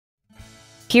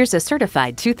Here's a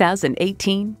certified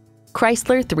 2018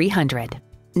 Chrysler 300.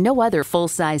 No other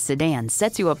full-size sedan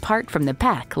sets you apart from the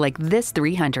pack like this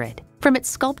 300. From its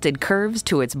sculpted curves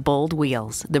to its bold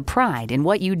wheels, the pride in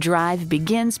what you drive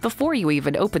begins before you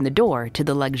even open the door to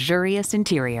the luxurious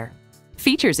interior.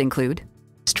 Features include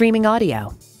streaming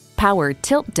audio, power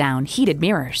tilt-down heated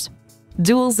mirrors,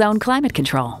 dual-zone climate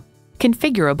control,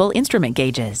 configurable instrument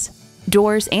gauges,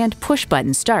 doors and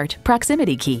push-button start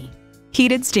proximity key,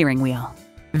 heated steering wheel,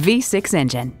 V6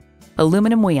 engine,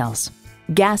 aluminum wheels,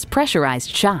 gas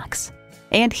pressurized shocks,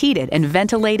 and heated and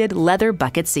ventilated leather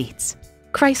bucket seats.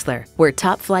 Chrysler, where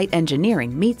top-flight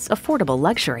engineering meets affordable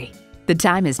luxury. The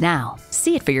time is now.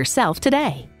 See it for yourself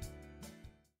today.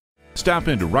 Stop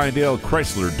into RYDELL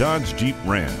Chrysler Dodge Jeep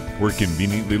Ram. We're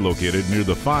conveniently located near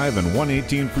the 5 and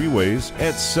 118 freeways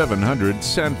at 700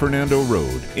 San Fernando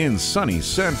Road in sunny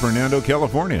San Fernando,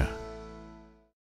 California.